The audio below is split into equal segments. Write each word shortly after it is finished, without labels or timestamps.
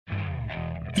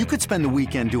You could spend the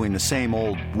weekend doing the same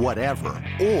old whatever,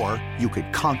 or you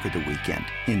could conquer the weekend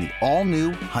in the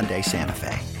all-new Hyundai Santa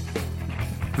Fe.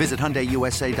 Visit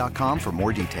HyundaiUSA.com for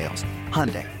more details.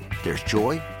 Hyundai, there's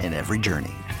joy in every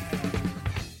journey.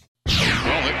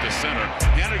 Well hit to center.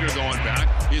 Haniger going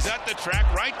back. He's at the track,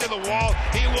 right to the wall.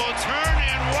 He will turn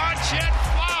and watch it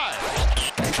fly.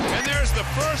 And there's the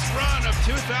first run of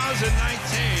 2019.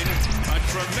 A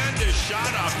tremendous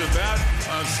shot off the bat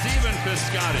of Stephen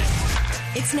Piscotty.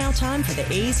 It's now time for the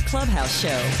A's Clubhouse Show.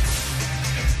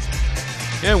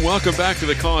 And welcome back to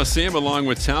the Coliseum along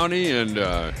with Townie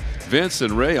and Vince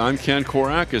and Ray. I'm Ken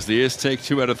Korak as the A's take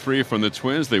 2 out of 3 from the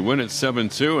Twins. They win at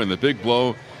 7-2, and the big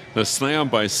blow, the slam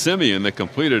by Semien that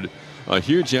completed a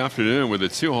huge afternoon with the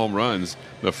 2 home runs.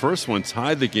 The first one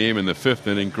tied the game in the 5th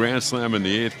inning. Grand slam in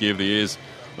the 8th gave the A's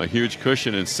a huge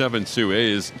cushion, in 7-2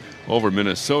 A's over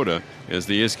Minnesota as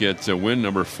the A's get win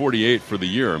number 48 for the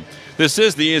year. This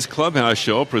is the A's Clubhouse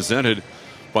Show presented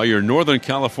by your Northern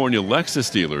California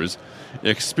Lexus dealers.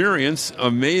 Experience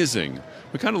amazing.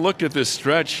 We kind of looked at this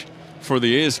stretch for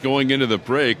the A's going into the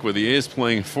break with the A's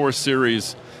playing 4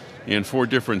 series in 4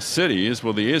 different cities.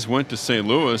 Well, the A's went to St.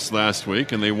 Louis last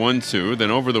week and they won 2.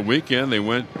 Then over the weekend they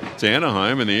went to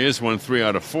Anaheim and the A's won 3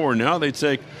 out of 4. Now they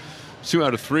take 2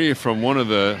 out of 3 from one of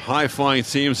the high-flying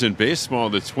teams in baseball,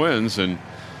 the Twins. And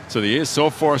so the A's so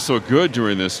far so good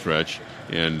during this stretch.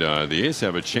 And the A's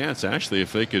have a chance, actually,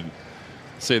 if they could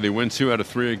say they win 2 out of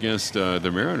 3 against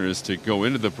the Mariners, to go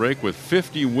into the break with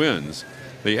 50 wins.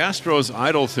 The Astros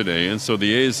idle today, and so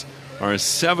the A's are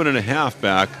 7.5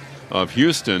 back of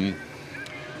Houston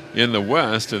in the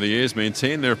West, and the A's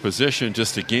maintain their position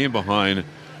just a game behind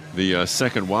the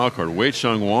second wild card.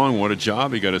 Wei-Chung Wong, what a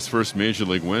job. He got his first major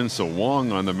league win. So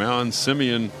Wong on the mound,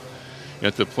 Semien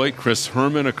at the plate, Chris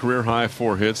Herman a career-high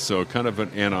 4 hits. So kind of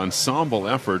an ensemble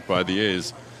effort by the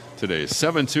A's today.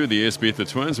 7-2, the A's beat the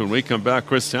Twins. When we come back,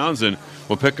 Chris Townsend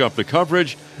will pick up the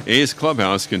coverage. A's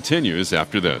Clubhouse continues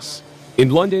after this. In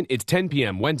London, it's 10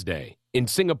 p.m. Wednesday. In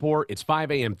Singapore, it's 5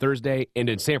 a.m. Thursday. And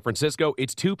in San Francisco,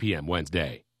 it's 2 p.m.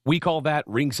 Wednesday. We call that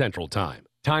Ring Central Time.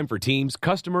 Time for teams,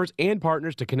 customers, and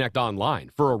partners to connect online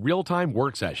for a real-time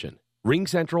work session.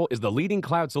 RingCentral is the leading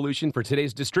cloud solution for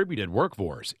today's distributed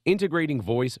workforce, integrating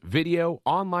voice, video,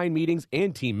 online meetings,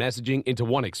 and team messaging into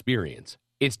one experience.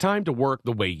 It's time to work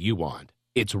the way you want.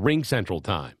 It's RingCentral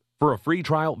time. For a free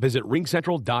trial, visit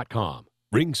ringcentral.com.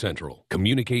 RingCentral.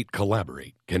 Communicate,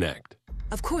 collaborate, connect.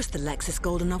 Of course, the Lexus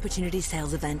Golden Opportunity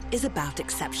Sales event is about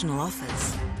exceptional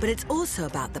offers, but it's also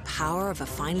about the power of a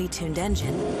finely tuned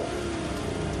engine,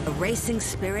 a racing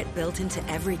spirit built into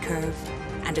every curve,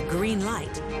 and a green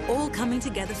light, all coming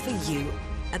together for you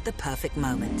at the perfect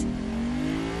moment.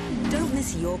 Don't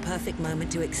miss your perfect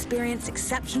moment to experience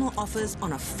exceptional offers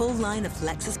on a full line of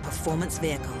Lexus performance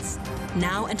vehicles.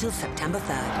 Now until September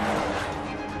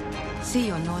 3rd. See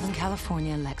your Northern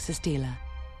California Lexus dealer.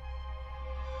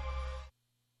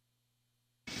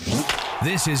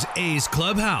 This is A's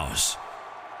Clubhouse.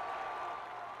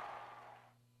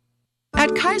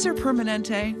 At Kaiser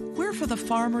Permanente, we're for the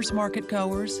farmers market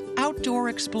goers, outdoor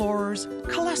explorers,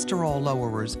 cholesterol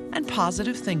lowerers, and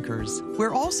positive thinkers.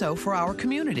 We're also for our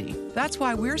community. That's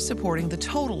why we're supporting the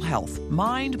total health,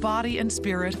 mind, body, and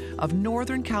spirit of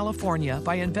Northern California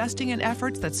by investing in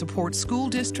efforts that support school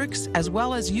districts as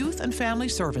well as youth and family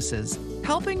services,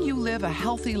 helping you live a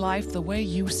healthy life the way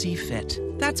you see fit.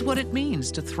 That's what it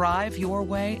means to thrive your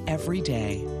way every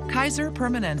day. Kaiser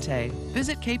Permanente.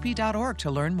 Visit kp.org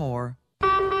to learn more.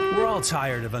 We're all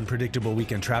tired of unpredictable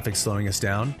weekend traffic slowing us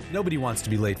down. Nobody wants to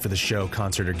be late for the show,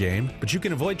 concert, or game, but you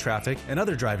can avoid traffic and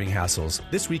other driving hassles.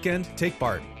 This weekend, take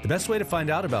BART. The best way to find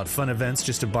out about fun events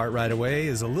just a BART ride away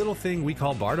is a little thing we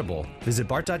call BARTable. Visit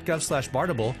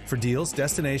BART.gov/BARTable for deals,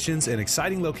 destinations, and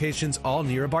exciting locations all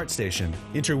near a BART station.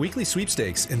 Enter weekly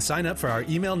sweepstakes and sign up for our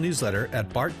email newsletter at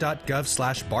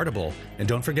BART.gov/BARTable. And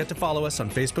don't forget to follow us on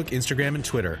Facebook, Instagram, and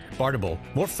Twitter. BARTable.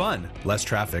 More fun, less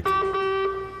traffic.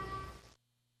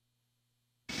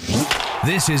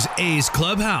 This is A's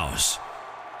Clubhouse.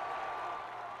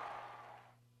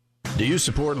 Do you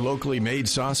support locally made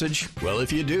sausage? Well,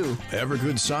 if you do,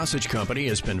 Evergood Sausage Company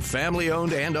has been family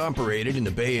owned and operated in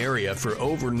the Bay Area for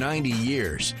over 90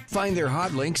 years. Find their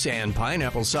hot links and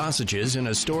pineapple sausages in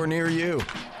a store near you.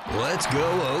 Let's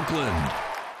go, Oakland.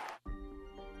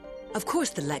 Of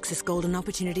course, the Lexus Golden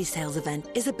Opportunity Sales event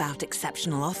is about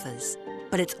exceptional offers,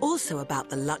 but it's also about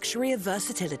the luxury of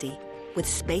versatility with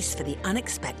space for the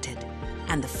unexpected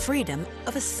and the freedom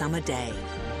of a summer day,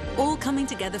 all coming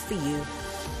together for you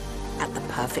at the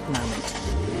perfect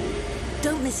moment.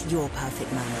 Don't miss your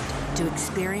perfect moment to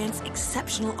experience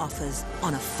exceptional offers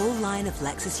on a full line of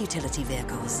Lexus utility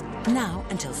vehicles. Now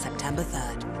until September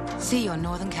 3rd. See your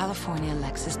Northern California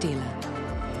Lexus dealer.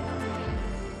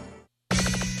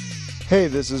 Hey,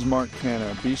 this is Mark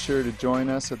Canha. Be sure to join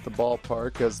us at the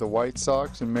ballpark as the White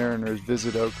Sox and Mariners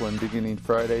visit Oakland beginning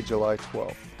Friday, July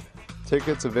 12th.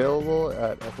 Tickets available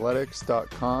at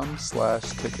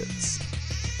athletics.com/tickets.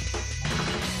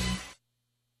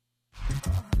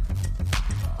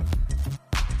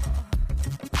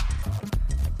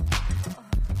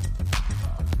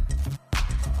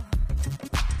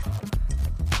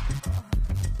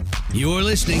 You're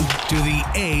listening to the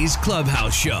A's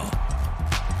Clubhouse Show.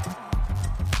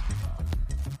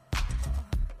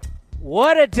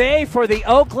 What a day for the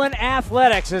Oakland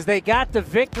Athletics as they got the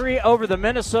victory over the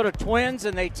Minnesota Twins,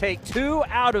 and they take 2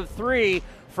 out of 3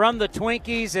 from the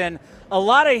Twinkies. And a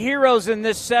lot of heroes in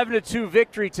this 7-2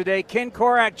 victory today. Ken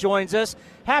Korach joins us.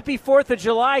 Happy 4th of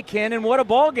July, Ken, and what a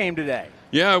ball game today.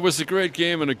 Yeah, it was a great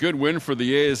game and a good win for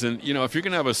the A's. And, you know, if you're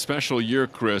going to have a special year,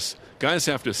 Chris, guys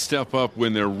have to step up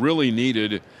when they're really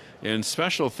needed, and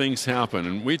special things happen.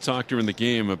 And we talked during the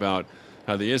game about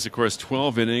how the A's, of course,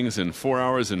 12 innings and 4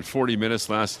 hours and 40 minutes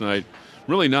last night.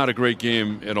 Really not a great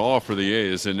game at all for the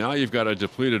A's. And now you've got a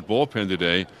depleted bullpen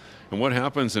today. And what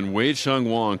happens? And Wei-Chung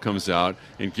Wang comes out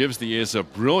and gives the A's a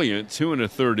brilliant 2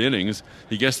 1/3 innings.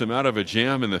 He gets them out of a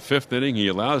jam in the 5th inning. He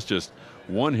allows just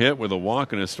one hit with a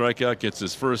walk and a strikeout, gets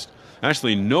his first,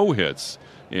 actually no hits,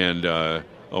 and a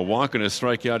walk and a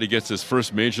strikeout, he gets his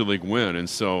first major league win. And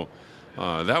so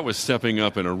that was stepping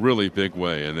up in a really big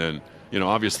way. And then, you know,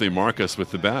 obviously Marcus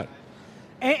with the bat.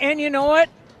 And you know what?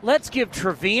 Let's give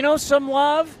Trevino some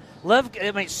love.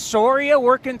 Soria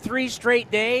working 3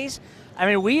 straight days. I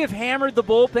mean, we have hammered the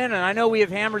bullpen, and I know we have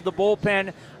hammered the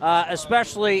bullpen,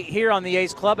 especially here on the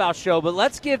A's Clubhouse Show. But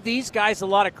let's give these guys a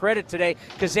lot of credit today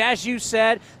because, as you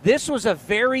said, this was a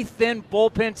very thin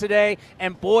bullpen today,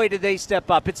 and boy, did they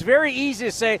step up. It's very easy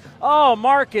to say, oh,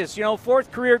 Marcus, you know,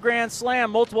 4th career grand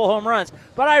slam, multiple home runs.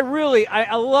 But I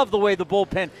love the way the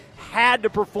bullpen had to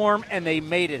perform, and they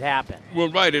made it happen. Well,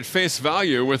 right, at face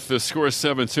value with the score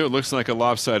 7-2, it looks like a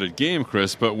lopsided game,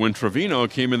 Chris, but when Trevino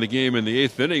came in the game in the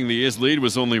 8th inning, the A's lead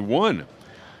was only 1.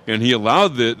 And he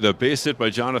allowed the base hit by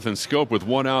Jonathan Schoop with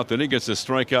 1 out, then he gets a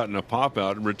strikeout and a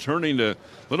pop-out, and returning to a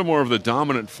little more of the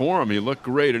dominant form. He looked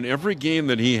great in every game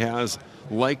that he has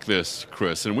like this,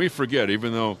 Chris. And we forget,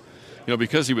 even though, you know,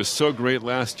 because he was so great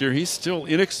last year, he's still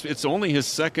it's only his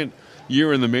 2nd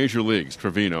year in the major leagues,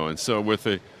 Trevino. And so with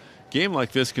a game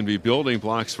like this can be building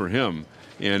blocks for him.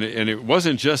 And it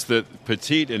wasn't just that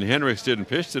Petit and Hendricks didn't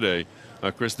pitch today,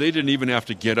 Chris. They didn't even have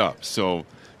to get up. So,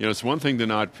 you know, it's one thing to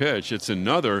not pitch. It's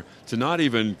another to not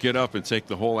even get up and take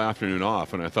the whole afternoon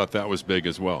off. And I thought that was big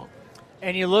as well.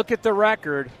 And you look at the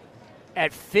record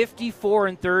at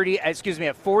 54-30, at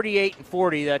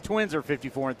 48-40. The Twins are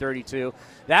 54-32.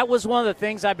 That was one of the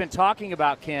things I've been talking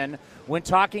about, Ken, when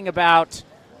talking about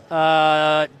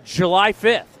July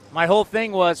 5th. My whole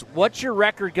thing was, what's your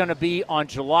record going to be on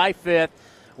July 5th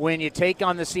when you take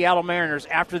on the Seattle Mariners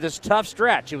after this tough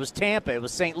stretch? It was Tampa, it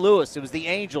was St. Louis, it was the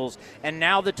Angels, and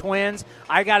now the Twins.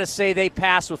 I got to say they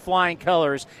passed with flying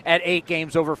colors at 8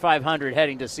 games over 500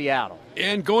 heading to Seattle.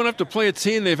 And going up to play a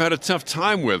team they've had a tough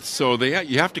time with, so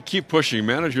you have to keep pushing.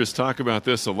 Managers talk about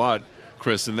this a lot,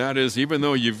 Chris, and that is even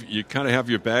though you kind of have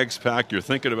your bags packed, you're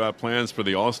thinking about plans for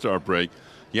the All-Star break,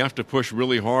 you have to push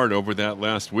really hard over that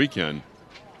last weekend.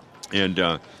 And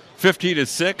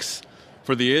 15-6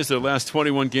 for the A's their last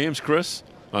 21 games, Chris.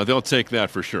 They'll take that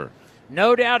for sure.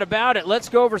 No doubt about it. Let's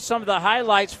go over some of the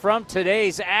highlights from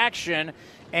today's action.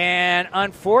 And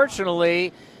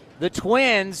unfortunately, the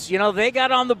Twins, you know, they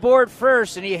got on the board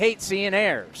first, and you hate seeing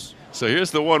errors. So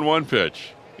here's the 1-1 pitch.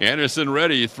 Anderson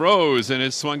ready, throws, and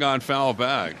it's swung on foul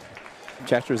back.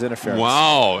 Catcher's interference.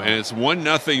 Wow, and it's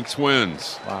 1-0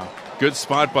 Twins. Wow. Good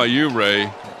spot by you, Ray.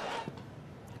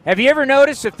 Have you ever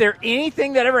noticed if there's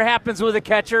anything that ever happens with a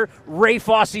catcher, Ray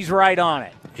Fosse's right on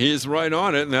it? He's right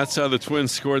on it, and that's how the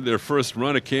Twins scored their first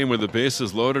run. It came with the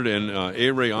bases loaded and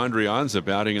A-Ray Andrianza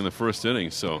batting in the first inning.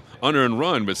 So unearned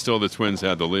run, but still the Twins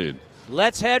had the lead.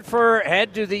 Let's head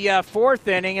to the 4th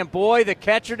inning, and boy, the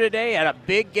catcher today had a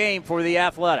big game for the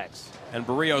Athletics. And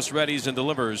Barrios readies and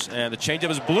delivers, and the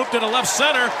changeup is blooped into left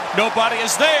center. Nobody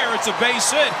is there. It's a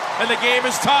base hit, and the game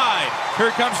is tied.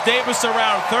 Here comes Davis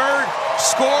around third,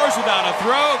 scores without a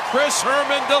throw. Chris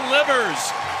Herman delivers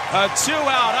a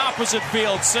 2-out opposite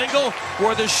field single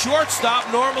where the shortstop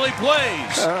normally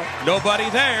plays. Nobody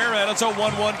there, and it's a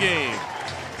 1-1 game.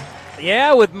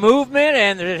 Yeah, with movement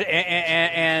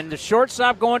and the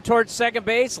shortstop going towards second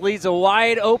base leaves a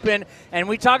wide open, and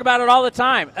we talk about it all the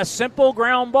time. A simple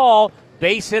ground ball,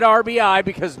 base hit RBI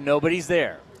because nobody's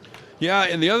there. Yeah,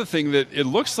 and the other thing that it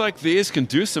looks like the A's can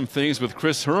do some things with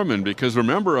Chris Herrmann, because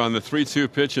remember on the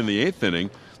 3-2 pitch in the 8th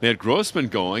inning, they had Grossman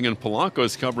going and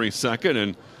Polanco's covering second,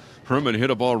 and Herrmann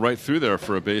hit a ball right through there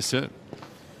for a base hit.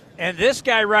 And this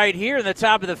guy right here in the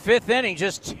top of the 5th inning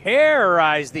just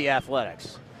terrorized the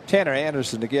Athletics. Tanner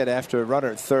Anderson again after a runner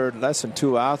at third, less than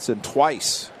 2 outs, and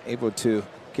twice able to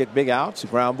get big outs, a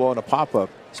ground ball and a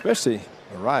pop-up, especially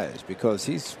Arias, because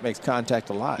he makes contact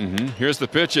a lot. Here's the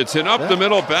pitch. It's hit up the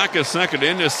middle, back a second,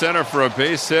 into center for a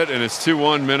base hit, and it's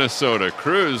 2-1 Minnesota.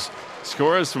 Cruz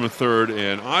scores from third,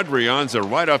 and Adrianza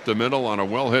right up the middle on a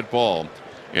well-hit ball.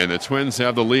 And the Twins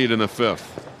have the lead in the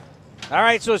 5th. All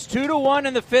right, so it's 2-1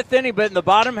 in the 5th inning, but in the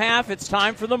bottom half, it's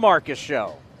time for the Marcus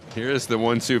Show. Here's the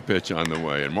 1-2 pitch on the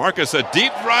way. And Marcus, a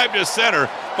deep drive to center.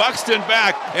 Buxton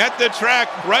back at the track,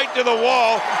 right to the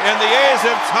wall. And the A's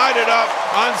have tied it up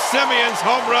on Simeon's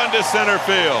home run to center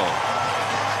field.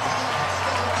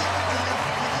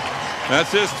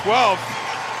 That's his 12th.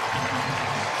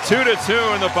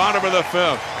 2-2 in the bottom of the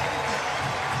 5th.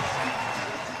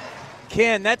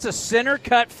 Ken, that's a center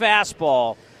cut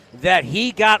fastball that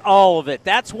he got all of it.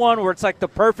 That's one where it's like the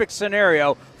perfect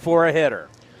scenario for a hitter.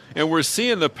 And we're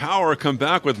seeing the power come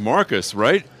back with Marcus,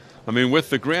 right? I mean, with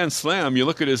the Grand Slam, you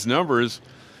look at his numbers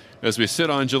as we sit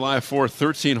on July 4th,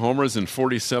 13 homers and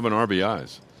 47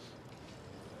 RBIs.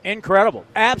 Incredible.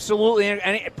 Absolutely.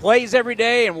 And he plays every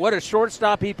day, and what a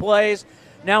shortstop he plays.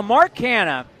 Now, Mark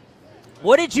Canha,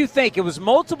 what did you think? It was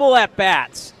multiple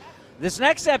at-bats. This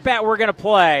next at-bat we're going to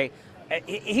play,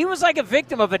 he was like a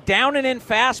victim of a down-and-in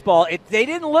fastball. They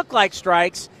didn't look like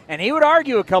strikes, and he would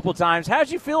argue a couple times. How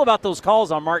did you feel about those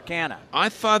calls on Mark Canha? I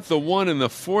thought the one in the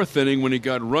 4th inning when he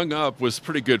got rung up was a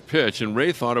pretty good pitch, and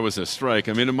Ray thought it was a strike.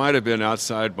 I mean, it might have been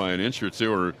outside by an inch or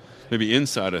two, or maybe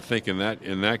inside, I think, in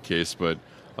that case. But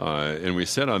and we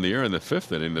said on the air in the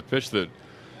 5th inning, the pitch that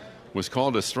was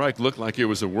called a strike looked like it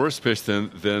was a worse pitch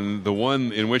than the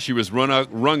one in which he was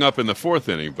rung up in the 4th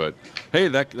inning. But, hey,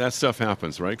 that stuff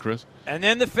happens, right, Chris? And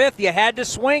then the 5th, you had to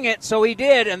swing it, so he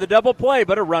did, and the double play,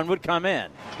 but a run would come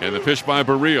in. And the pitch by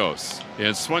Barrios.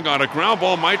 And swung on a ground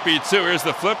ball, might be 2. Here's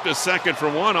the flip to second for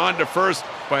 1, on to first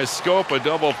by Scope, a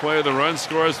double play. The run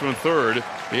scores from third.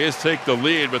 The A's take the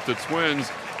lead, but the Twins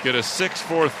get a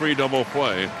 6-4-3 double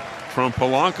play from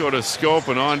Polanco to Scope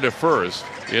and on to first.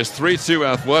 It's 3-2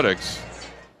 Athletics.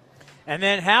 And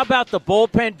then how about the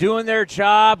bullpen doing their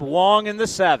job? Wong in the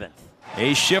 7th.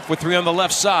 A shift with 3 on the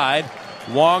left side.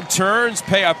 Wong turns,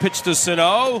 payoff pitch to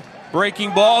Sano.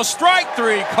 Breaking ball, strike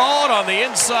 3 called on the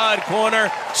inside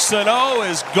corner. Sano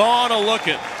is gone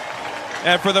a-looking.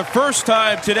 And for the first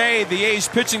time today, the A's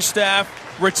pitching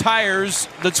staff retires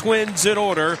the Twins in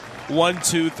order. 1,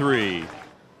 2, 3.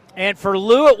 And for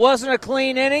Lou, it wasn't a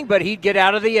clean inning, but he'd get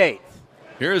out of the 8th.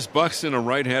 Here's Buxton, a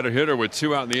right-handed hitter with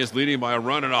 2 out in the A's, leading by a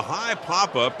run and a high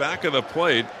pop-up back of the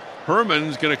plate.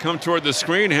 Herman's going to come toward the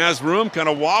screen, has room, kind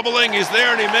of wobbling. He's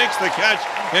there, and he makes the catch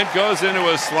and goes into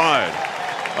a slide.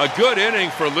 A good inning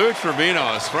for Lou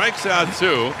Trevino. Strikes out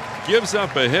 2, gives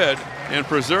up a hit, and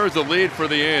preserves the lead for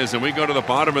the A's. And we go to the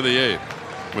bottom of the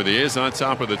 8th, with the A's on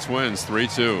top of the Twins,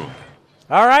 3-2.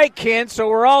 All right, Ken, so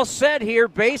we're all set here.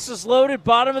 Bases loaded,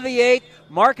 bottom of the 8th.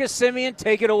 Marcus Semien,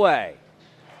 take it away.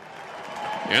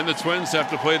 And the Twins have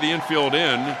to play the infield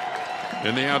in,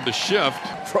 and they have the shift.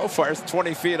 Profire's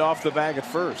 20 feet off the bag at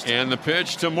first. And the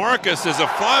pitch to Marcus is a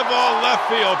fly ball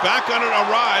left field. Back on it,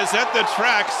 Arise at the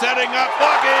track, setting up,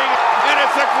 looking, and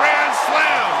it's a grand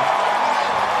slam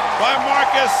by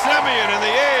Marcus Semien, and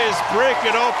the A's break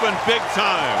it open big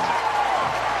time.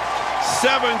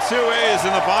 7-2 A's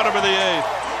in the bottom of the 8th.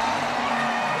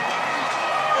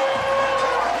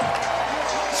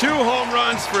 2 home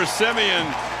runs for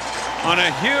Semien on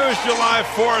a huge July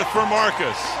 4th for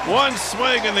Marcus. 1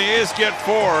 swing and the A's get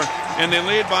 4, and they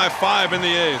lead by 5 in the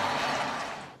 8th.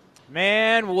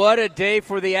 Man, what a day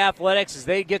for the Athletics as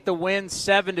they get the win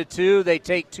 7-2. They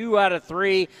take 2 out of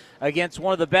 3 against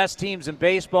one of the best teams in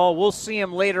baseball. We'll see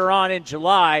them later on in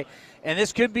July, and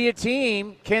this could be a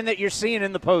team, Ken, that you're seeing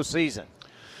in the postseason.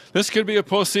 This could be a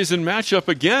postseason matchup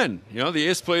again. You know, the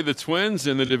A's played the Twins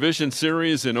in the division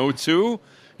series in 2002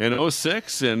 and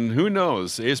 06, and who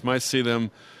knows? A's might see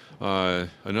them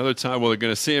another time. Well, they're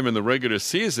going to see them in the regular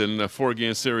season, a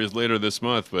 4-game series later this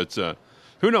month. But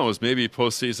who knows, maybe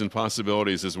postseason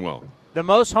possibilities as well. The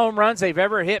most home runs they've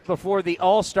ever hit before the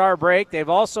All-Star break. They've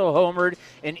also homered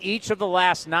in each of the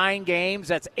last 9 games.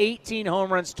 That's 18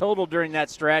 home runs total during that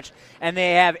stretch. And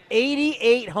they have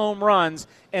 88 home runs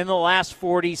in the last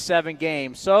 47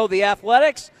 games. So the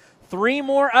Athletics, 3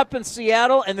 more up in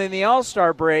Seattle, and then the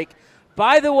All-Star break.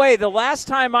 By the way, the last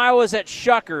time I was at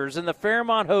Shuckers in the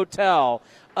Fairmont Hotel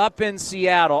up in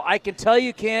Seattle, I can tell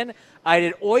you, Ken, I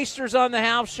did oysters on the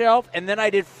house shelf, and then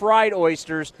I did fried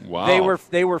oysters. Wow.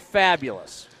 They were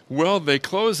fabulous. Well, they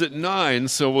close at 9,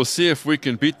 so we'll see if we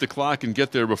can beat the clock and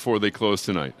get there before they close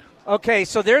tonight. Okay,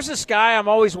 so there's this guy I'm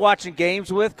always watching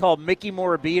games with called Mickey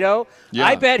Morabito. Yeah.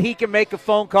 I bet he can make a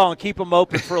phone call and keep them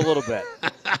open for a little bit.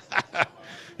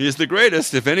 He's the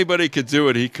greatest. If anybody could do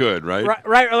it, he could, right?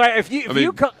 Right. If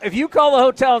you call the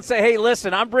hotel and say, "Hey,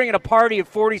 listen, I'm bringing a party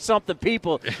of 40-something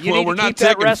people," you need to keep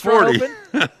that restaurant 40.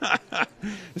 Open.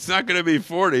 It's not going to be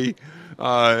 40.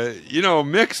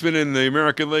 Mick's been in the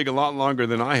American League a lot longer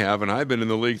than I have, and I've been in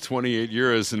the league 28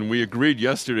 years, and we agreed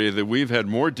yesterday that we've had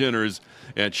more dinners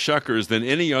at Shuckers than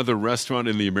any other restaurant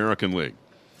in the American League.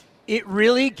 It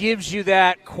really gives you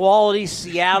that quality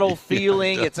Seattle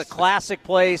feeling. It's a classic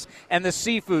place, and the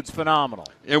seafood's phenomenal.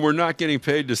 And we're not getting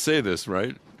paid to say this,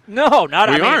 right? No, not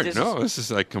we aren't. This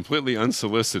is like completely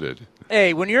unsolicited.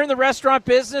 Hey, when you're in the restaurant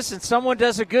business and someone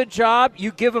does a good job,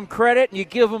 you give them credit and you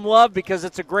give them love because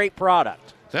it's a great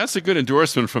product. That's a good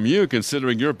endorsement from you,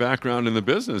 considering your background in the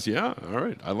business. Yeah, all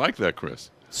right. I like that, Chris.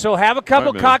 So have a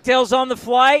couple cocktails on the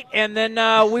flight, and then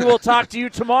we will talk to you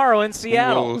tomorrow in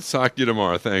Seattle. We'll talk to you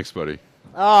tomorrow. Thanks, buddy.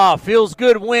 Oh, feels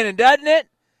good winning, doesn't it?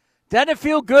 Doesn't it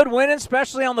feel good winning,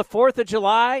 especially on the 4th of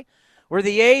July, where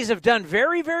the A's have done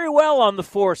very, very well on the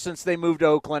 4th since they moved to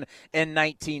Oakland in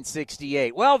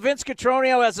 1968. Well, Vince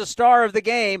Cotroneo as a star of the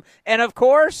game, and, of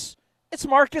course, it's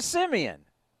Marcus Semien.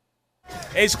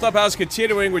 A's clubhouse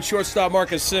continuing with shortstop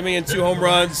Marcus Semien, 2 home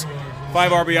runs,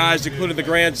 5 RBIs, including the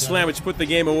grand slam, which put the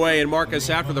game away. And Marcus,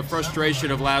 after the frustration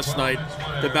of last night,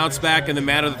 to bounce back in the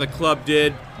manner that the club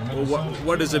did,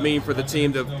 what does it mean for the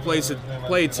team to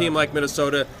play a team like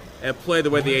Minnesota and play the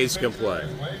way the A's can play?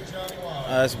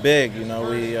 It's big. We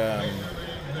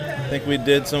think we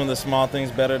did some of the small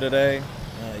things better today.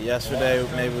 Yesterday,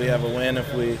 maybe we have a win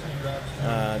if we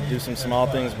do some small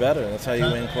things better. That's how you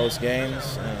win close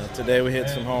games. Today we hit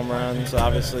some home runs.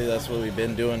 Obviously, that's what we've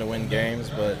been doing to win games,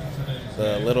 but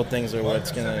the little things are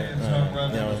what's going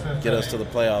to get us to the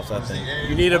playoffs, I think.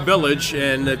 You need a village,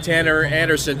 and Tanner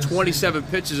Anderson, 27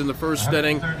 pitches in the first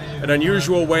inning, an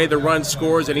unusual way the run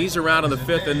scores, and he's around in the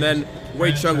 5th, and then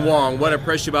Wei-Chung Wong. What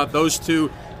impressed you about those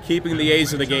two keeping the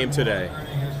A's in the game today?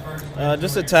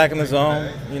 Just attacking the zone.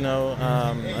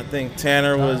 I think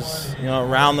Tanner was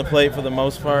around the plate for the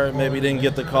most part. Maybe he didn't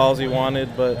get the calls he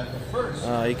wanted, but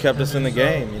he kept us in the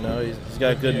game. He's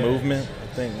got good movement.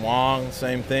 I think Wong,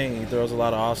 same thing. He throws a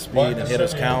lot of off speed and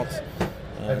hitters counts,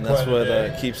 and that's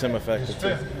what keeps him effective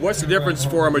too. What's the difference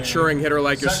for a maturing hitter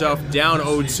like yourself, down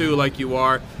 0-2 like you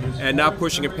are, and not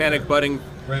pushing a panic button,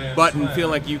 feeling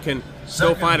like you can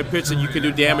still find a pitch that you can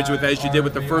do damage with, as you did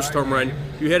with the first home run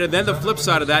you hit it? Then the flip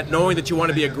side of that, knowing that you want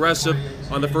to be aggressive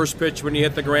on the first pitch when you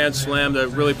hit the grand slam to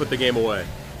really put the game away.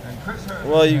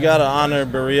 Well, you got to honor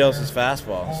Barrios'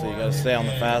 fastball, so you got to stay on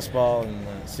the fastball and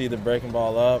see the breaking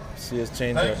ball up, see his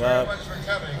changeup up.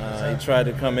 He tried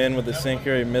to come in with the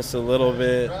sinker. He missed a little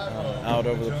bit out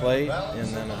over the plate, and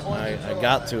then I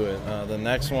got to it. The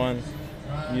next one,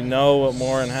 what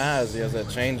Morin has. He has that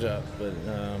changeup, but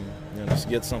just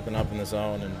get something up in the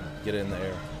zone and get it in the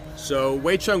air. So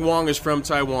Wei-Chung Wong is from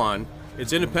Taiwan.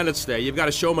 It's Independence Day. You've got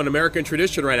to show him an American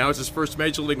tradition right now. It's his first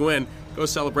Major League win. Go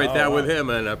celebrate that with him,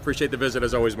 and appreciate the visit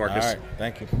as always, Marcus. All right,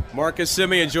 thank you. Marcus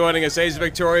Semien joining us. A's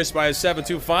victorious by a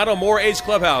 7-2 final. More A's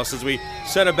clubhouse as we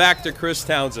send it back to Chris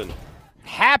Townsend.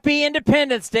 Happy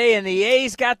Independence Day, and the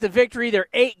A's got the victory. They're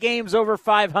 8 games over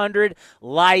 500.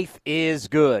 Life is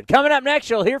good. Coming up next,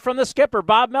 you'll hear from the skipper,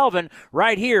 Bob Melvin,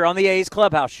 right here on the A's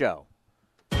Clubhouse Show.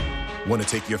 Want to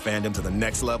take your fandom to the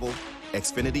next level?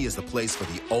 Xfinity is the place for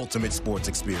the ultimate sports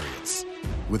experience.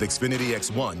 With Xfinity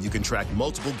X1, you can track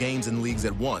multiple games and leagues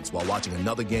at once while watching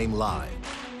another game live.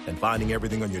 And finding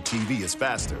everything on your TV is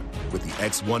faster with the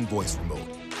X1 voice remote.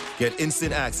 Get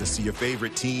instant access to your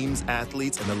favorite teams,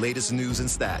 athletes, and the latest news and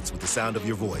stats with the sound of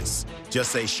your voice.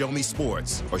 Just say, "Show me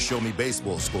sports," or "Show me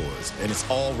baseball scores," and it's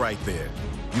all right there.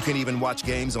 You can even watch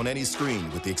games on any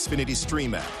screen with the Xfinity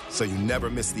Stream app, so you never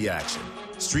miss the action.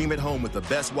 Stream at home with the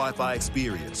best Wi-Fi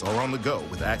experience or on the go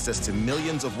with access to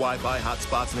millions of Wi-Fi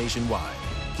hotspots nationwide.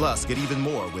 Plus, get even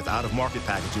more with out-of-market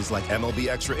packages like MLB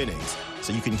Extra Innings,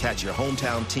 so you can catch your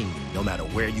hometown team no matter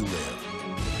where you live.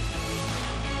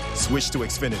 Switch to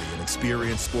Xfinity and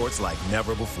experience sports like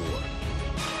never before.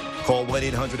 Call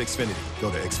 1-800-XFINITY,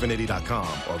 go to Xfinity.com,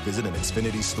 or visit an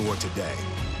Xfinity store today.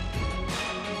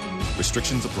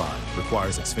 Restrictions apply.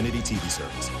 Requires Xfinity TV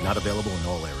service. Not available in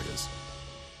all areas.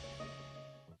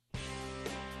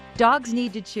 Dogs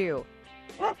need to chew.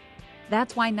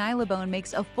 That's why Nylabone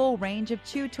makes a full range of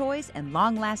chew toys and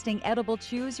long-lasting edible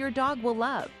chews your dog will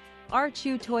love. Our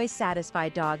chew toys satisfy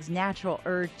dogs' natural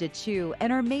urge to chew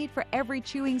and are made for every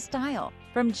chewing style,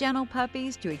 from gentle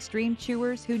puppies to extreme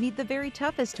chewers who need the very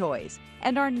toughest toys.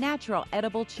 And our natural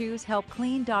edible chews help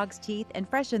clean dogs' teeth and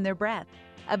freshen their breath.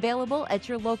 Available at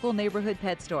your local neighborhood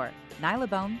pet store.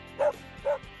 Nylabone.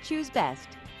 Choose best.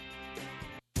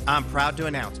 I'm proud to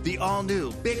announce the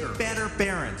all-new, bigger, better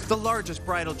Barron's, the largest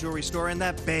bridal jewelry store in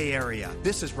the Bay Area.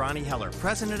 This is Ronnie Heller,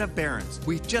 president of Barron's.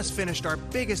 We've just finished our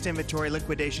biggest inventory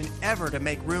liquidation ever to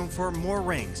make room for more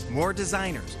rings, more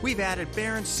designers. We've added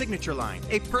Barron's Signature Line,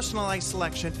 a personalized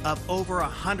selection of over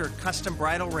 100 custom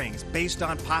bridal rings based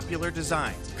on popular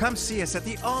designs. Come see us at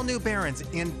the all-new Barron's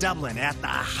in Dublin at the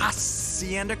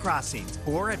Hacienda Crossings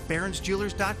or at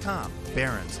barronsjewelers.com.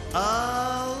 Barron's,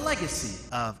 a legacy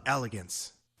of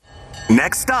elegance.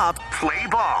 Next stop, play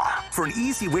ball. For an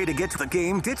easy way to get to the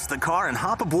game, ditch the car and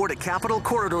hop aboard a Capital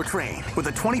Corridor train with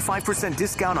a 25%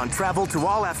 discount on travel to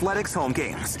all athletics home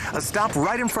games. A stop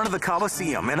right in front of the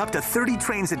Coliseum and up to 30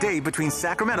 trains a day between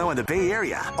Sacramento and the Bay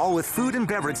Area, all with food and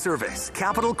beverage service.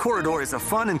 Capital Corridor is a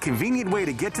fun and convenient way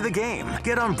to get to the game.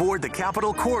 Get on board the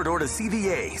Capital Corridor to see the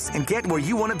A's and get where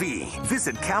you want to be.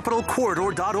 Visit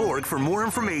capitalcorridor.org for more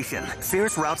information.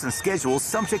 Fares, routes, and schedules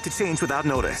subject to change without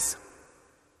notice.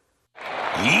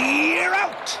 You're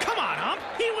out! Come on, Ump.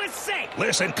 He was safe.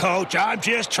 Listen, Coach, I'm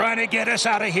just trying to get us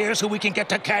out of here so we can get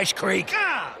to Cache Creek.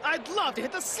 I'd love to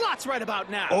hit the slots right about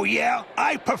now. Oh, yeah?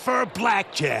 I prefer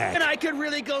blackjack. And I could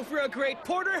really go for a great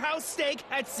porterhouse steak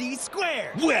at C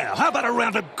Square. Well, how about a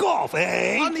round of golf,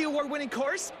 eh? On the award-winning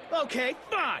course? Okay,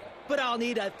 fine. But I'll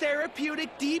need a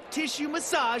therapeutic deep tissue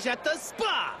massage at the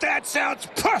spa. That sounds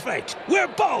perfect. We're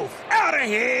both out of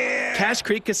here. Cache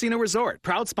Creek Casino Resort,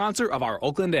 proud sponsor of our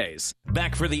Oakland A's.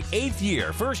 Back for the 8th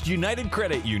year, First United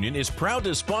Credit Union is proud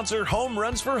to sponsor Home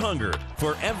Runs for Hunger.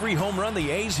 For every home run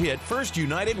the A's hit, First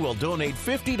United will donate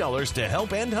 $50 to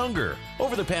help end hunger.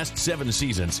 Over the past 7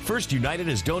 seasons, First United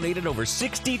has donated over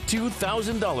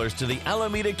 $62,000 to the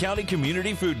Alameda County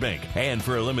Community Food Bank. And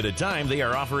for a limited time, they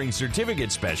are offering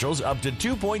certificate specials up to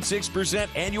 2.6%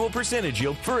 annual percentage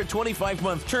yield for a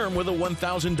 25-month term with a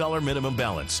 $1,000 minimum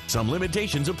balance. Some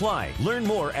limitations apply. Learn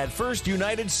more at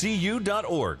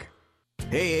firstunitedcu.org.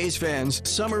 Hey A's fans,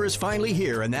 summer is finally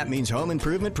here and that means home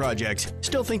improvement projects.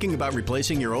 Still thinking about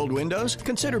replacing your old windows?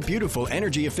 Consider beautiful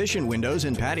energy-efficient windows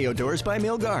and patio doors by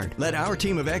Milgard. Let our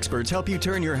team of experts help you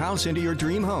turn your house into your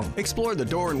dream home. Explore the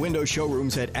door and window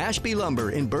showrooms at Ashby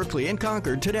Lumber in Berkeley and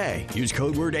Concord today. Use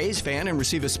code word A's fan and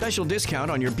receive a special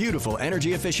discount on your beautiful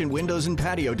energy-efficient windows and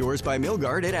patio doors by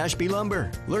Milgard at Ashby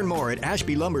Lumber. Learn more at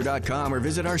ashbylumber.com or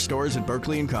visit our stores in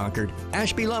Berkeley and Concord.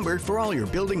 Ashby Lumber for all your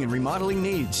building and remodeling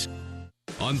needs.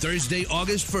 On Thursday,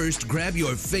 August 1st, grab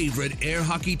your favorite air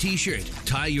hockey t-shirt,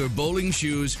 tie your bowling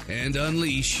shoes, and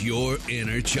unleash your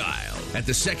inner child at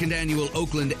the 2nd Annual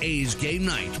Oakland A's Game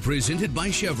Night, presented by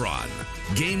Chevron.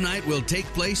 Game Night will take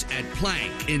place at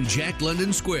Plank in Jack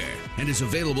London Square and is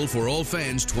available for all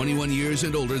fans 21 years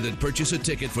and older that purchase a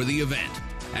ticket for the event.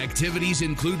 Activities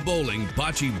include bowling,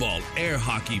 bocce ball, air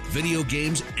hockey, video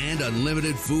games, and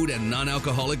unlimited food and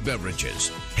non-alcoholic beverages.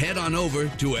 Head on over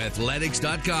to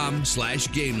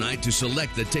athletics.com/game night to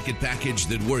select the ticket package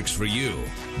that works for you.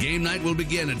 Game night will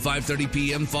begin at 5:30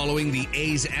 p.m. following the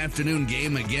A's afternoon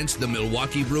game against the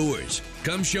Milwaukee Brewers.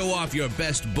 Come show off your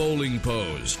best bowling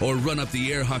pose or run up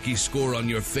the air hockey score on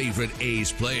your favorite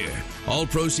A's player. All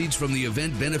proceeds from the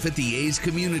event benefit the A's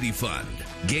Community Fund.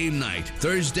 Game night,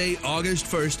 Thursday, August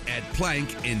 1st at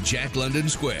Plank in Jack London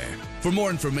Square. For more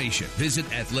information, visit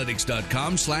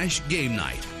athletics.com/game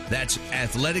night. That's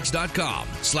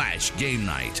athletics.com/game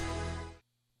night.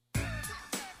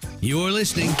 You're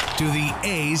listening to the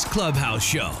A's Clubhouse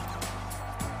Show.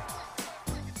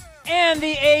 And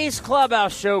the A's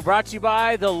Clubhouse Show, brought to you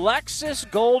by the Lexus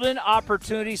Golden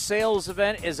Opportunity Sales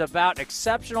Event, is about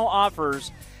exceptional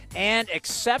offers and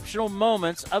exceptional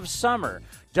moments of summer.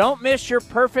 Don't miss your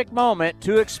perfect moment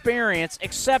to experience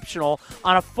exceptional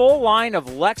on a full line of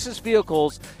Lexus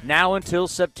vehicles now until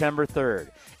September 3rd.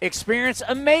 Experience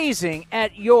amazing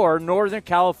at your Northern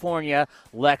California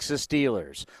Lexus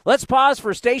dealers. Let's pause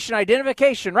for station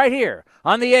identification right here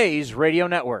on the A's Radio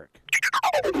Network.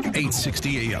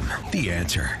 860 AM, The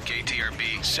Answer.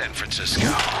 KTRB, San Francisco.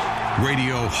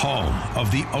 Radio home of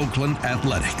the Oakland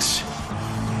Athletics.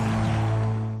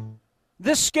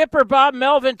 The skipper, Bob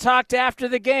Melvin, talked after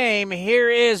the game.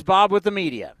 Here is Bob with the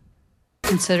media.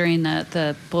 Considering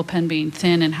the bullpen being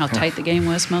thin and how tight the game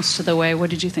was most of the way,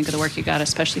 what did you think of the work you got,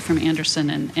 especially from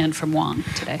Anderson and from Wong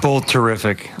today? Both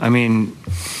terrific. I mean,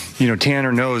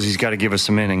 Tanner knows he's got to give us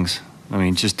some innings. I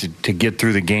mean, just to get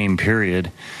through the game,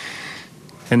 period.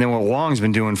 And then what Wong's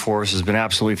been doing for us has been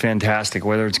absolutely fantastic,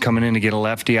 whether it's coming in to get a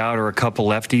lefty out or a couple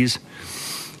lefties.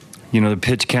 The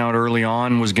pitch count early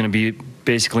on was going to be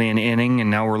basically an inning,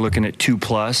 and now we're looking at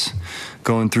 2+,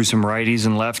 going through some righties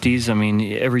and lefties. I mean,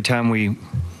 every time we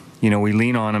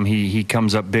lean on him, he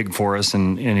comes up big for us,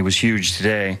 and he was huge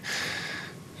today.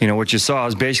 What you saw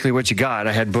is basically what you got.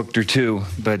 I had Buchter too,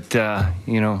 but,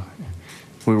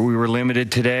 we were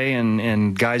limited today,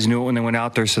 and guys knew it when they went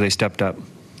out there, so they stepped up.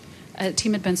 The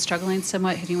team had been struggling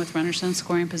somewhat hitting with runners in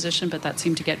scoring position, but that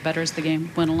seemed to get better as the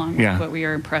game went along. Yeah. What were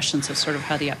your impressions of sort of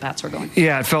how the at-bats were going?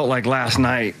 Yeah, it felt like last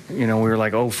night. We were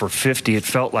like 0 for 50. It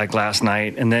felt like last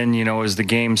night. And then, as the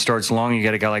game starts along, you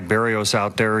got a guy like Berrios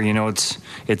out there.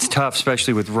 It's tough,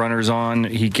 especially with runners on.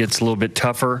 He gets a little bit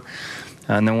tougher.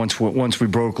 And then once we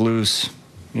broke loose,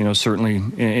 certainly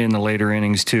in the later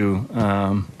innings too,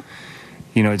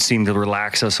 it seemed to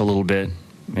relax us a little bit.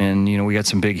 And we got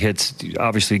some big hits.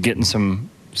 Obviously, getting some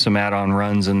add-on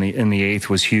runs in the eighth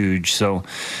was huge. So,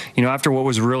 after what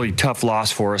was a really tough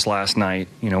loss for us last night,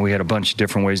 we had a bunch of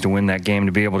different ways to win that game.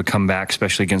 To be able to come back,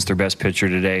 especially against their best pitcher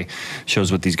today, shows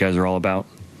what these guys are all about.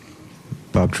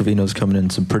 Bob, Trevino's coming in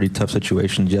some pretty tough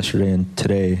situations yesterday and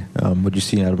today. What did you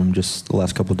see out of him just the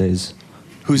last couple of days?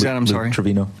 Who's that? I'm sorry.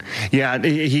 Trevino. Yeah,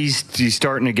 he's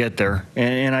starting to get there,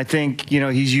 and I think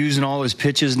he's using all his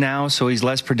pitches now, so he's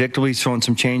less predictable. He's throwing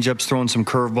some changeups, throwing some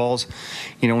curveballs.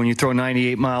 When you throw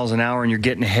 98 miles an hour and you're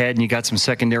getting ahead, and you got some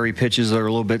secondary pitches that are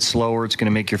a little bit slower, it's going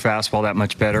to make your fastball that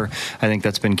much better. I think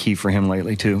that's been key for him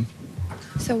lately too.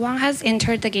 So Wong has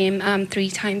entered the game 3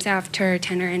 times after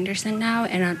Tanner Anderson now,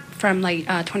 and from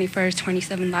 21st,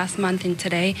 27 last month and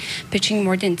today, pitching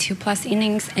more than 2+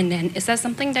 innings. And then is that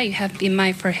something that you have in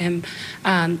mind for him,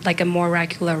 like a more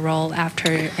regular role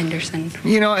after Anderson?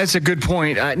 It's a good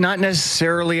point. Not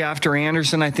necessarily after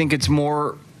Anderson. I think it's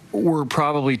more we're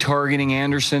probably targeting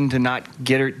Anderson to not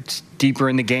get it deeper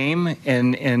in the game,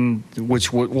 and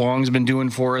what Wong's been doing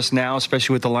for us now,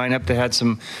 especially with the lineup that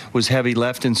was heavy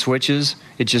left and switches.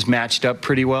 It just matched up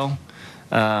pretty well.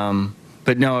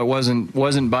 But no, it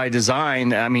wasn't by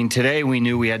design. I mean, today we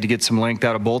knew we had to get some length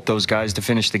out of both those guys to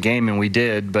finish the game, and we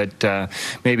did. But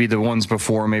maybe the ones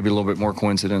before, maybe a little bit more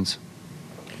coincidence.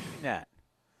 Yeah.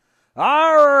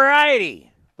 All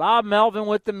righty. Bob Melvin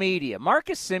with the media.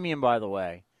 Marcus Semien, by the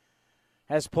way,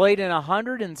 has played in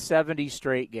 170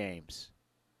 straight games.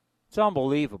 It's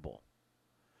unbelievable.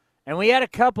 And we had a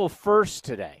couple firsts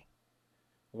today.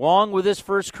 Wong with his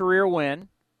first career win,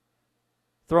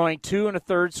 throwing 2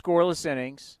 1/3 scoreless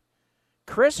innings.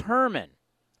 Chris Herman,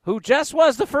 who just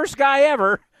was the first guy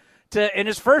ever in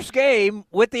his first game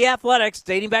with the Athletics,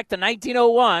 dating back to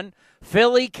 1901,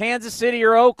 Philly, Kansas City,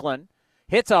 or Oakland,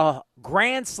 hits a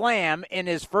grand slam in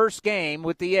his first game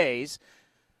with the A's.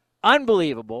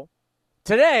 Unbelievable.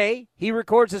 Today, he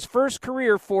records his first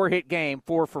career 4-hit game,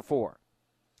 4 for 4.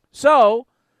 So,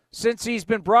 since he's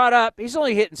been brought up, he's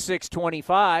only hitting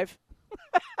 .625.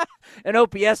 An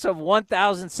OPS of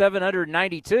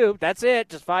 1,792. That's it,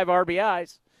 just 5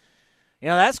 RBIs.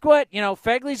 That's what,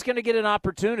 Fegley's going to get an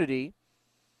opportunity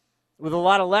with a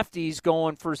lot of lefties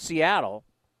going for Seattle.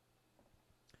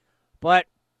 But,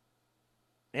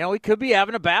 we could be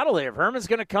having a battle here. If Herman's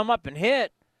going to come up and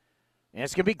hit, and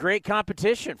it's going to be great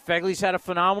competition. Fegley's had a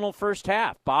phenomenal first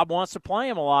half. Bob wants to play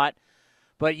him a lot,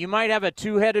 but you might have a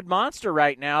two-headed monster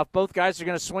right now. If both guys are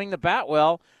going to swing the bat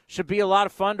well, should be a lot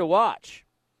of fun to watch.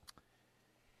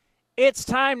 It's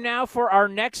time now for our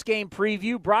next game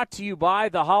preview, brought to you by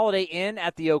the Holiday Inn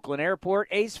at the Oakland Airport.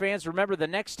 A's fans, remember, the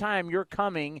next time you're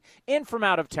coming in from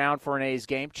out of town for an A's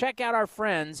game, check out our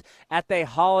friends at the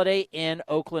Holiday Inn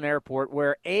Oakland Airport,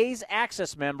 where A's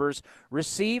Access members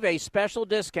receive a special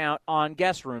discount on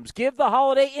guest rooms. Give the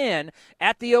Holiday Inn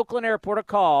at the Oakland Airport a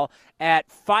call at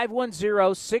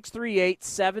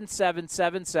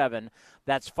 510-638-7777.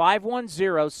 That's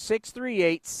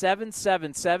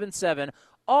 510-638-7777.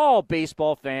 All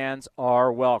baseball fans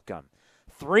are welcome.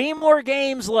 3 more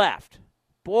games left.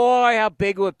 Boy, how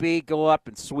big would it be go up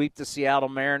and sweep the Seattle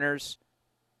Mariners?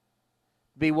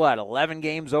 Be what, 11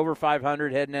 games over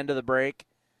 500 heading into the break?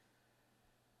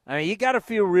 I mean, you got to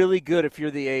feel really good if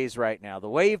you're the A's right now. The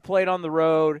way you've played on the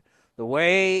road, the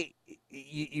way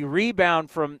you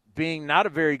rebound from being not a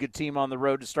very good team on the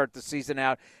road to start the season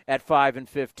out at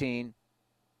 5-15.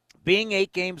 Being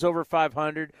 8 games over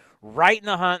 500, right in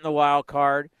the hunt in the wild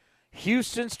card.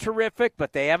 Houston's terrific,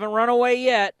 but they haven't run away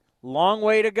yet. Long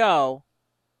way to go.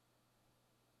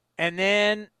 And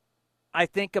then I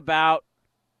think about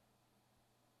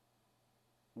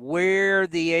where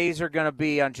the A's are going to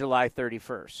be on July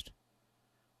 31st.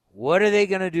 What are they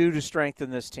going to do to strengthen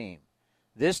this team?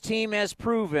 This team has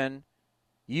proven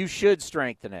you should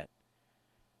strengthen it.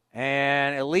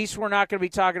 And at least we're not going to be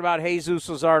talking about Jesus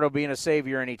Luzardo being a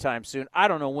savior anytime soon. I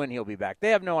don't know when he'll be back. They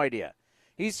have no idea.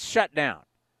 He's shut down.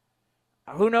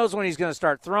 Who knows when he's going to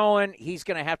start throwing? He's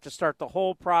going to have to start the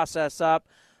whole process up.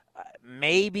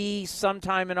 Maybe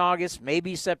sometime in August,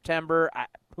 maybe September.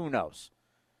 Who knows?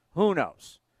 Who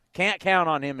knows? Can't count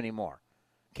on him anymore.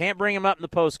 Can't bring him up in the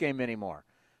postgame anymore.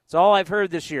 It's all I've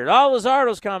heard this year. Oh,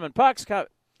 Luzardo's coming. Puck's coming.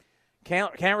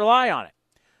 Can't rely on it.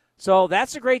 So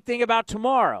that's the great thing about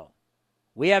tomorrow.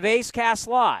 We have A's Cast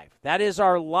Live. That is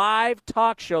our live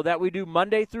talk show that we do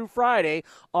Monday through Friday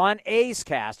on A's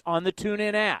Cast on the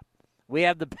TuneIn app. We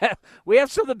have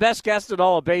some of the best guests in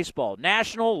all of baseball,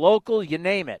 national, local, you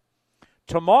name it.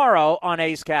 Tomorrow on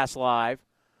A's Cast Live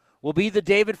will be the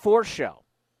David Force Show,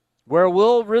 where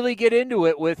we'll really get into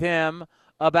it with him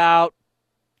about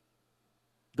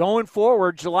going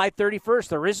forward July 31st.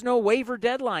 There is no waiver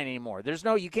deadline anymore.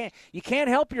 You can't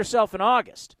help yourself in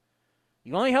August.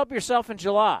 You only help yourself in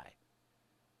July.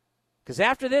 Because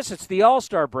after this, it's the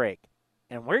All-Star break.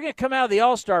 And we're going to come out of the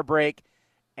All-Star break,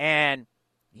 and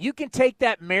you can take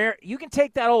that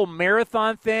old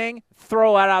marathon thing,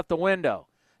 throw it out the window.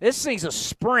 This thing's a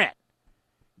sprint.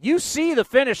 You see the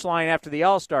finish line after the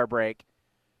All-Star break.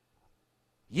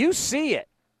 You see it.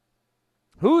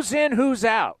 Who's in, who's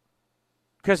out?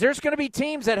 Because there's going to be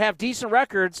teams that have decent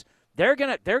records. They're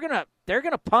gonna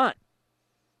punt,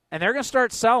 and they're gonna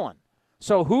start selling.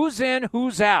 So who's in,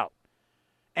 who's out?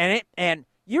 And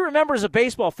you remember as a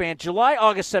baseball fan, July,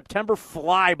 August, September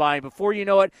fly by. Before you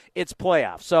know it, it's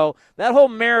playoffs. So that whole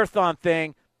marathon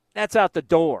thing, that's out the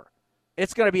door.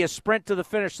 It's going to be a sprint to the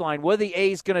finish line. What are the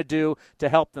A's going to do to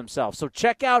help themselves? So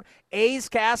check out A's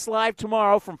Cast Live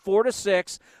tomorrow from 4 to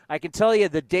 6. I can tell you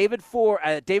the David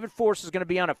Force is going to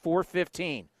be on at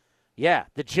 4:15. Yeah,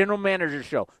 the General Manager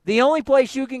Show. The only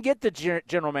place you can get the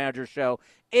General Manager Show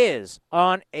is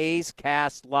on A's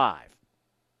Cast Live.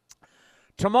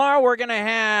 Tomorrow we're going to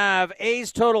have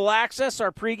A's Total Access,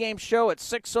 our pregame show at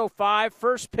 6:05.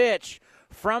 First pitch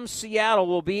from Seattle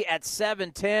will be at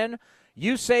 7:10.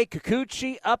 Yusei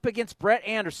Kikuchi up against Brett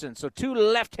Anderson. So two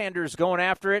left-handers going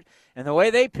after it, and the way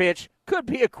they pitch could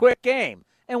be a quick game.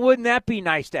 And wouldn't that be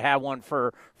nice to have one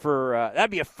for that'd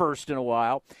be a first in a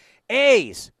while.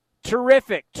 A's,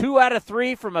 terrific. 2 out of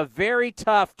 3 from a very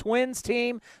tough Twins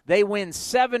team. They win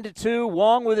 7-2.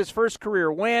 Wong with his first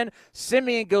career win.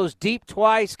 Simeon goes deep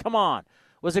twice. Come on. It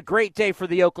was a great day for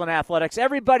the Oakland Athletics.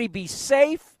 Everybody be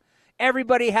safe.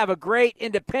 Everybody have a great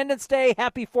Independence Day.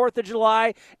 Happy 4th of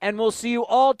July. And we'll see you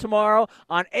all tomorrow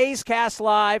on A's Cast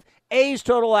Live, A's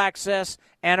Total Access,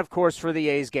 and, of course, for the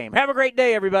A's game. Have a great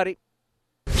day, everybody.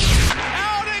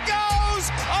 Out it goes!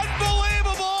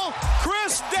 Unbelievable!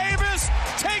 Chris Davis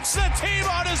takes the team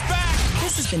on his back.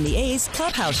 This has been the A's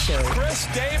Clubhouse Show. Chris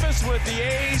Davis with the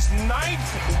A's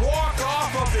 9th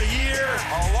walk-off of the year.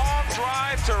 A long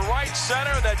drive to right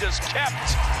center that just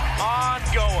kept on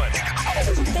going.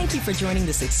 Thank you for joining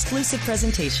this exclusive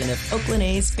presentation of Oakland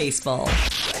A's Baseball.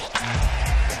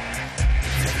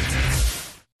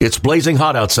 It's blazing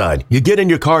hot outside. You get in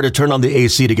your car to turn on the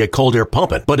AC to get cold air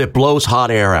pumping, but it blows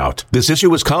hot air out. This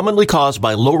issue is commonly caused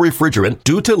by low refrigerant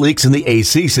due to leaks in the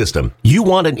AC system. You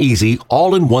want an easy,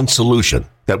 all-in-one solution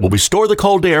that will restore the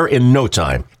cold air in no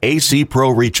time. AC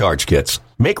Pro Recharge Kits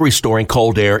make restoring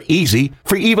cold air easy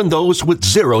for even those with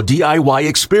zero DIY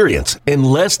experience in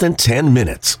less than 10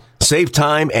 minutes. Save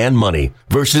time and money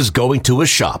versus going to a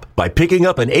shop by picking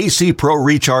up an AC Pro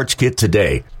Recharge Kit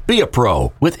today. Be a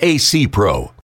pro with AC Pro.